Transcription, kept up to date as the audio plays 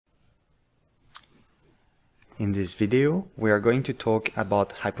In this video, we are going to talk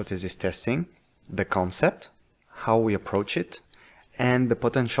about hypothesis testing, the concept, how we approach it, and the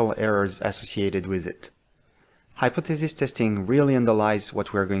potential errors associated with it. Hypothesis testing really underlies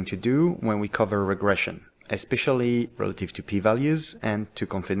what we are going to do when we cover regression, especially relative to p-values and to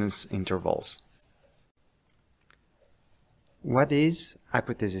confidence intervals. What is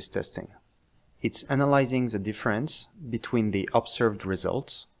hypothesis testing? It's analyzing the difference between the observed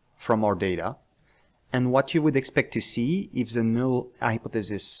results from our data and what you would expect to see if the null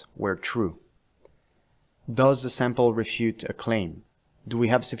hypothesis were true. Does the sample refute a claim? Do we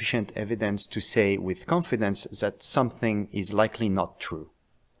have sufficient evidence to say with confidence that something is likely not true?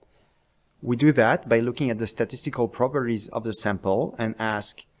 We do that by looking at the statistical properties of the sample and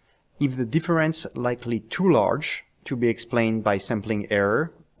ask, is the difference likely too large to be explained by sampling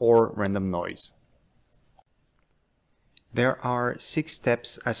error or random noise? There are 6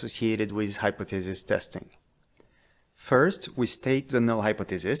 steps associated with hypothesis testing. First, we state the null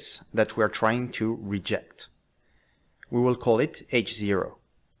hypothesis that we are trying to reject. We will call it H0.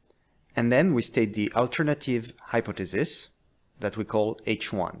 And then we state the alternative hypothesis that we call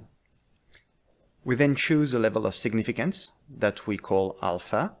H1. We then choose a level of significance that we call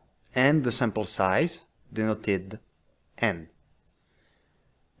alpha and the sample size denoted n.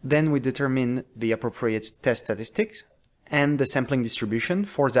 Then we determine the appropriate test statistics and the sampling distribution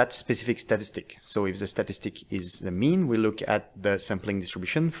for that specific statistic. So if the statistic is the mean, we look at the sampling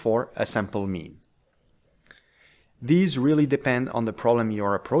distribution for a sample mean. These really depend on the problem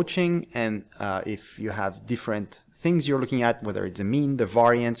you're approaching, and if you have different things you're looking at, whether it's the mean, the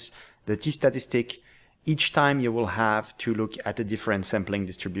variance, the t-statistic, each time you will have to look at a different sampling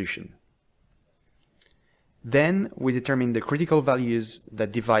distribution. Then we determine the critical values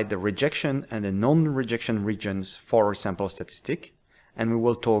that divide the rejection and the non-rejection regions for our sample statistic, and we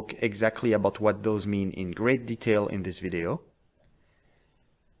will talk exactly about what those mean in great detail in this video.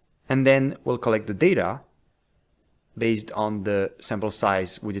 And then we'll collect the data based on the sample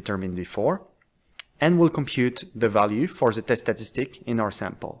size we determined before, and we'll compute the value for the test statistic in our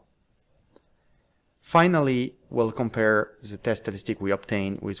sample. Finally, we'll compare the test statistic we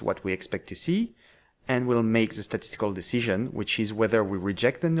obtain with what we expect to see, and we'll make the statistical decision, which is whether we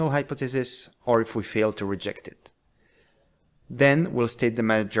reject the null hypothesis or if we fail to reject it. Then we'll state the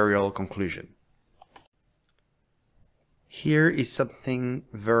managerial conclusion. Here is something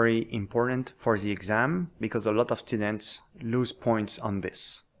very important for the exam, because a lot of students lose points on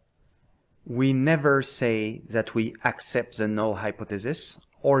this. We never say that we accept the null hypothesis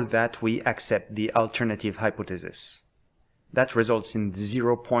or that we accept the alternative hypothesis. That results in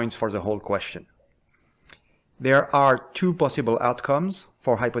 0 points for the whole question. There are 2 possible outcomes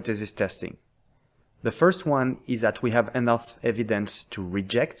for hypothesis testing. The first one is that we have enough evidence to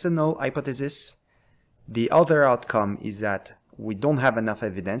reject the null hypothesis. The other outcome is that we don't have enough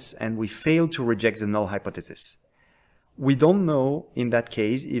evidence and we fail to reject the null hypothesis. We don't know in that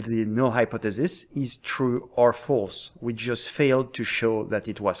case if the null hypothesis is true or false. We just failed to show that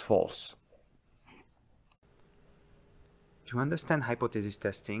it was false. To understand hypothesis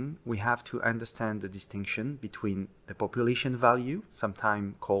testing, we have to understand the distinction between the population value,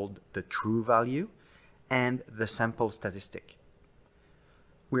 sometimes called the true value, and the sample statistic.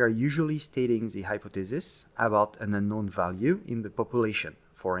 We are usually stating the hypothesis about an unknown value in the population,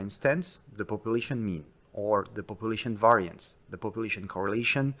 for instance, the population mean, or the population variance, the population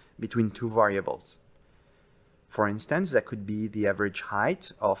correlation between 2 variables. For instance, that could be the average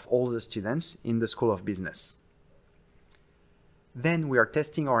height of all the students in the School of Business. Then we are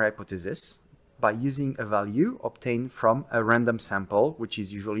testing our hypothesis by using a value obtained from a random sample, which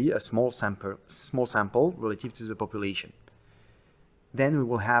is usually a small sample relative to the population. Then we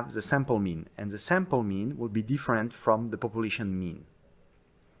will have the sample mean, and the sample mean will be different from the population mean.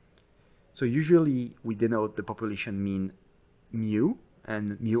 So usually we denote the population mean mu,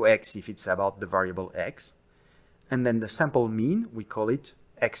 and mu x if it's about the variable x. And then the sample mean, we call it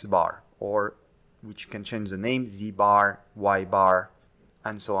x bar, or which can change the name, z bar, y bar,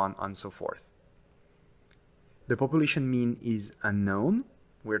 and so on and so forth. The population mean is unknown.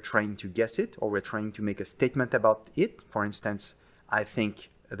 We're trying to guess it, or we're trying to make a statement about it. For instance, I think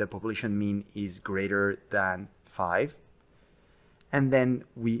the population mean is greater than 5. And then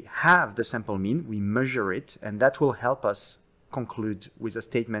we have the sample mean, we measure it, and that will help us conclude with a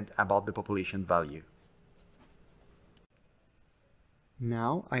statement about the population value.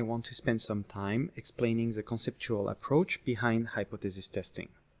 Now I want to spend some time explaining the conceptual approach behind hypothesis testing.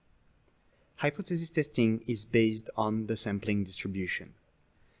 Hypothesis testing is based on the sampling distribution.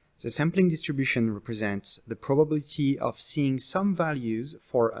 The sampling distribution represents the probability of seeing some values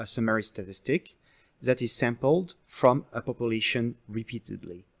for a summary statistic that is sampled from a population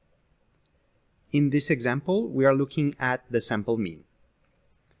repeatedly. In this example, we are looking at the sample mean.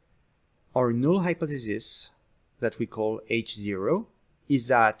 Our null hypothesis, that we call H0, is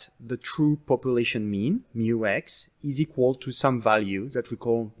that the true population mean, μx, is equal to some value that we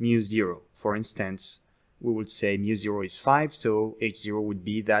call μ0. For instance, we would say μ0 is 5, so H0 would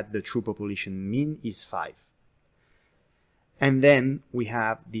be that the true population mean is 5. And then we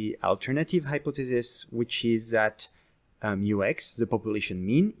have the alternative hypothesis, which is that μx, the population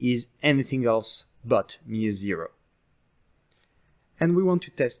mean, is anything else but μ0. And we want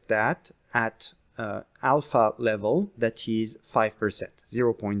to test that at alpha level that is 5%,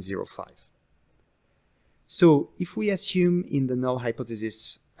 0.05. So if we assume in the null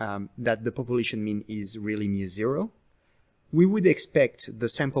hypothesis that the population mean is really μ0, we would expect the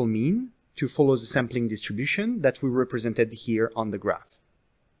sample mean to follow the sampling distribution that we represented here on the graph.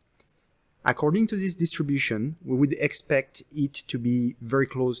 According to this distribution, we would expect it to be very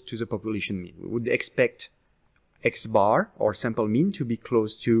close to the population mean. We would expect x bar, or sample mean, to be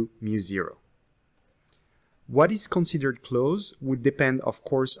close to μ0. What is considered close would depend, of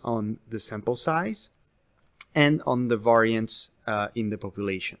course, on the sample size and on the variance in the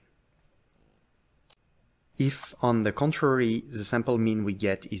population. If, on the contrary, the sample mean we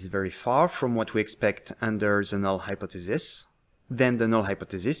get is very far from what we expect under the null hypothesis, then the null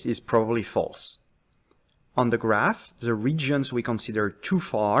hypothesis is probably false. On the graph, the regions we consider too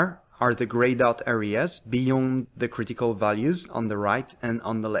far are the grayed out areas beyond the critical values on the right and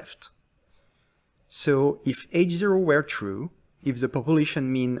on the left. So if H0 were true, if the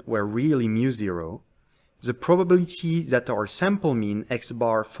population mean were really μ0, the probability that our sample mean x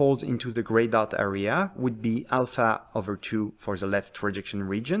bar falls into the grayed out area would be alpha over 2 for the left rejection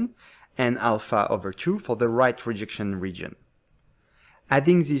region and alpha over 2 for the right rejection region.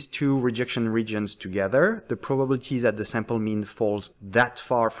 Adding these two rejection regions together, the probability that the sample mean falls that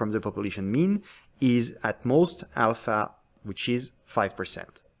far from the population mean is at most alpha, which is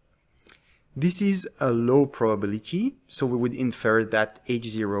 5%. This is a low probability, so we would infer that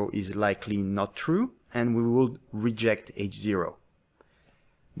H0 is likely not true, and we would reject H0.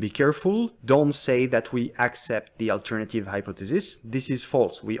 Be careful, don't say that we accept the alternative hypothesis. This is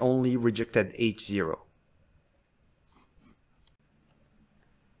false, we only rejected H0.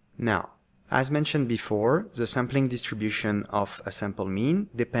 Now, as mentioned before, the sampling distribution of a sample mean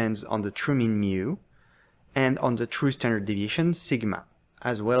depends on the true mean mu and on the true standard deviation sigma,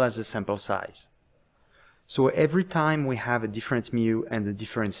 as well as the sample size. So every time we have a different mu and a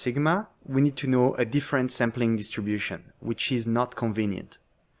different sigma, we need to know a different sampling distribution, which is not convenient.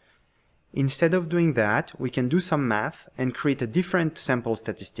 Instead of doing that, we can do some math and create a different sample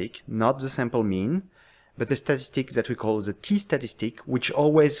statistic, not the sample mean, but a statistic that we call the t-statistic, which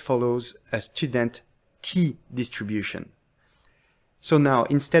always follows a student t distribution. So now,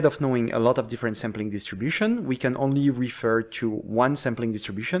 instead of knowing a lot of different sampling distribution, we can only refer to one sampling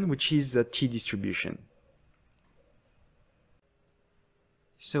distribution, which is the t distribution.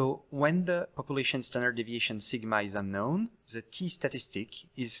 So when the population standard deviation sigma is unknown, the t-statistic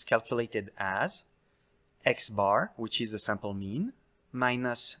is calculated as x bar, which is the sample mean,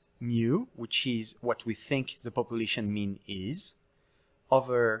 minus mu, which is what we think the population mean is,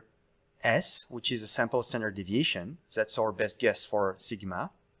 over s, which is a sample standard deviation, that's our best guess for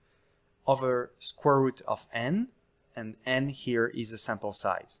sigma, over square root of n, and n here is the sample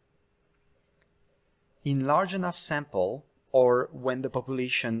size. In large enough sample, or when the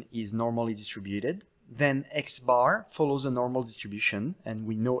population is normally distributed, then x bar follows a normal distribution, and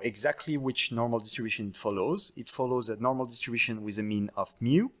we know exactly which normal distribution it follows. It follows a normal distribution with a mean of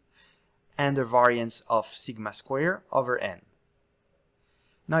mu and a variance of sigma square over n.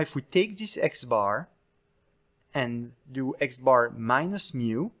 Now if we take this x bar and do x bar minus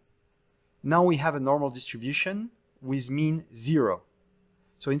mu, now we have a normal distribution with mean 0.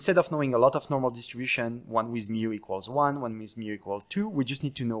 So instead of knowing a lot of normal distribution, one with mu equals 1, one with mu equals 2, we just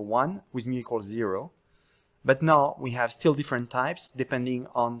need to know one with mu equals 0. But now we have still different types depending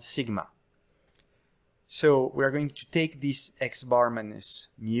on sigma. So we are going to take this x bar minus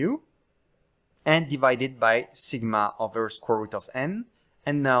mu and divide it by sigma over square root of n.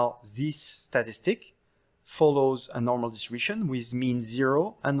 And now this statistic follows a normal distribution with mean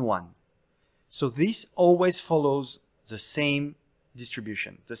 0 and 1. So this always follows the same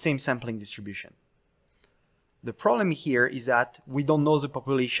distribution, the same sampling distribution. The problem here is that we don't know the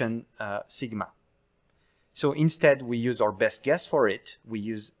population sigma. So instead we use our best guess for it, we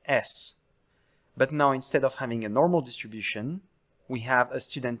use S. But now instead of having a normal distribution, we have a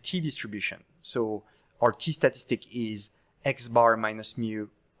student t distribution. So our t statistic is x bar minus mu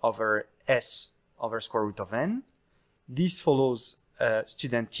over S over square root of n. This follows a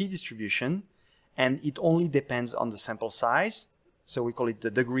student t distribution, and it only depends on the sample size. So we call it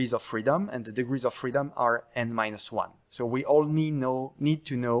the degrees of freedom, and the degrees of freedom are n minus 1. So we only need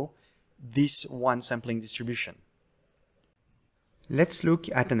to know this one sampling distribution. Let's look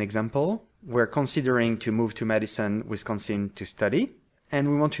at an example. We're considering to move to Madison, Wisconsin to study, and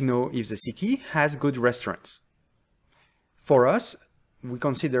we want to know if the city has good restaurants. For us, we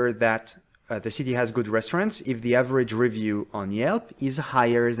consider that the city has good restaurants if the average review on Yelp is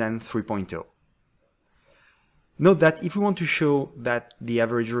higher than 3.0. Note that if we want to show that the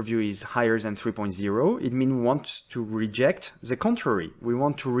average review is higher than 3.0, it means we want to reject the contrary. We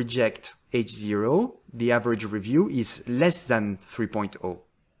want to reject H0, the average review is less than 3.0.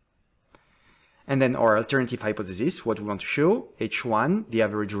 And then our alternative hypothesis, what we want to show, H1, the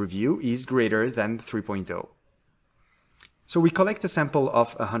average review is greater than 3.0. So we collect a sample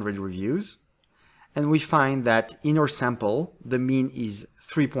of 100 reviews, and we find that in our sample, the mean is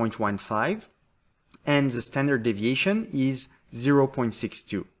 3.15, and the standard deviation is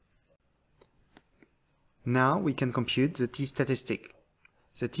 0.62. Now we can compute the t-statistic.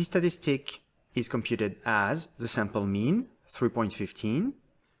 The t-statistic is computed as the sample mean, 3.15,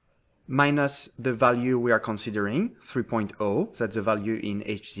 minus the value we are considering, 3.0, that's the value in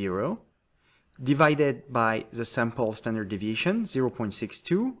H0, divided by the sample standard deviation,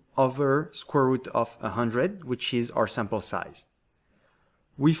 0.62, over square root of 100, which is our sample size.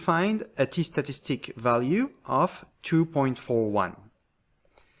 We find a t-statistic value of 2.41.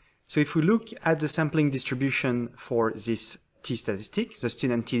 So if we look at the sampling distribution for this t-statistic, the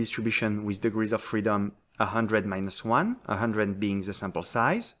student t-distribution with degrees of freedom 100 minus 1, 100 being the sample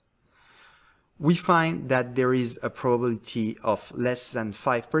size, we find that there is a probability of less than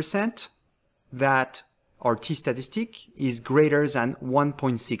 5% that our t-statistic is greater than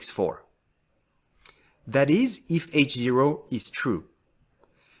 1.64. That is, if H0 is true.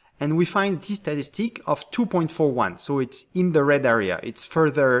 And we find a t-statistic of 2.41, so it's in the red area. It's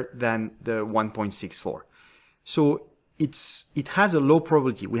further than the 1.64. So it has a low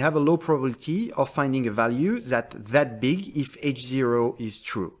probability. We have a low probability of finding a value that big if H0 is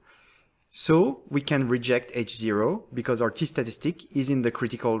true. So we can reject H0 because our t-statistic is in the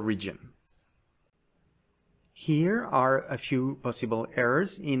critical region. Here are a few possible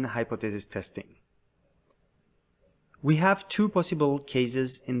errors in hypothesis testing. We have two possible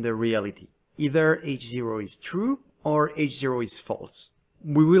cases in the reality. Either H0 is true or H0 is false.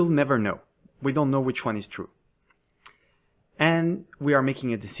 We will never know. We don't know which one is true. And we are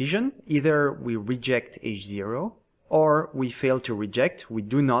making a decision. Either we reject H0 or we fail to reject. We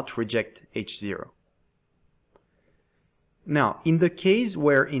do not reject H0. Now, in the case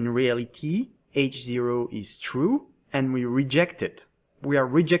where in reality H0 is true and we reject it, we are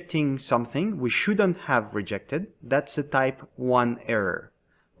rejecting something we shouldn't have rejected. That's a type 1 error,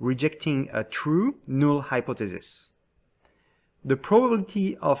 rejecting a true null hypothesis. The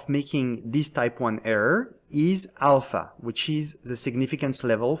probability of making this type 1 error is alpha, which is the significance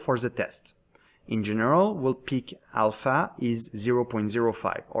level for the test. In general, we'll pick alpha is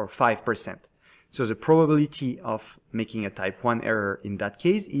 0.05 or 5%. So the probability of making a type 1 error in that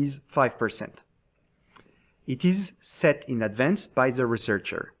case is 5%. It is set in advance by the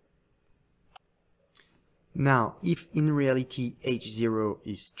researcher. Now, if in reality H0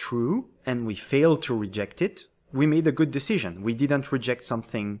 is true and we fail to reject it, we made a good decision. We didn't reject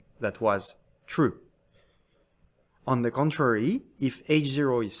something that was true. On the contrary, if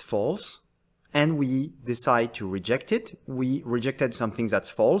H0 is false and we decide to reject it, we rejected something that's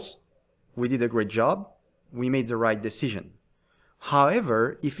false, we did a great job, we made the right decision.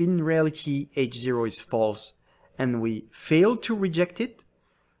 However, if in reality H0 is false and we fail to reject it,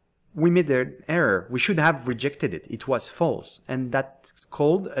 we made an error. We should have rejected it. It was false. And that's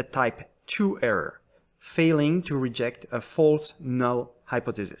called a type 2 error, failing to reject a false null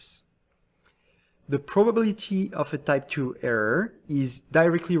hypothesis. The probability of a type 2 error is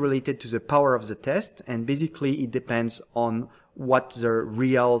directly related to the power of the test, and basically it depends on what the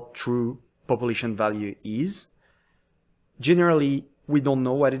real true population value is. Generally, we don't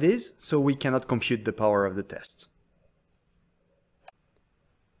know what it is, so we cannot compute the power of the test.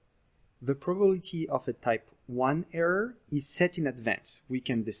 The probability of a type 1 error is set in advance. We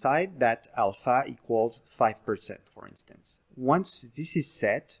can decide that alpha equals 5%, for instance. Once this is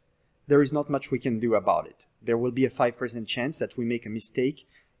set, there is not much we can do about it. There will be a 5% chance that we make a mistake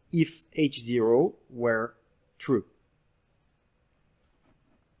if H0 were true.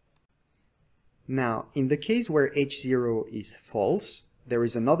 Now, in the case where H0 is false, there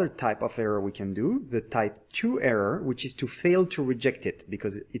is another type of error we can do, the type 2 error, which is to fail to reject it,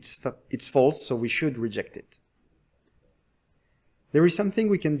 because it's false, so we should reject it. There is something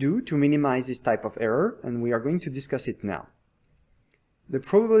we can do to minimize this type of error, and we are going to discuss it now. The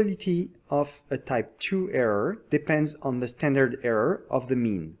probability of a type 2 error depends on the standard error of the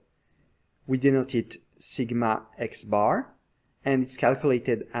mean. We denote it sigma x bar, and it's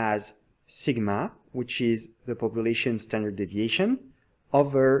calculated as sigma, which is the population standard deviation,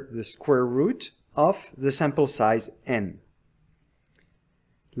 over the square root of the sample size n.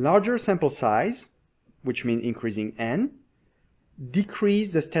 Larger sample size, which means increasing n,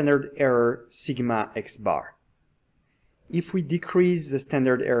 decrease the standard error sigma x bar. If we decrease the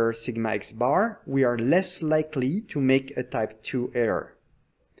standard error sigma x bar, we are less likely to make a type 2 error.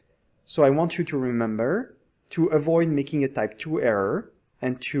 So I want you to remember, to avoid making a type 2 error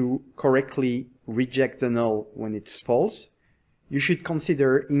and to correctly reject the null when it's false, you should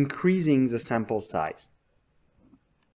consider increasing the sample size.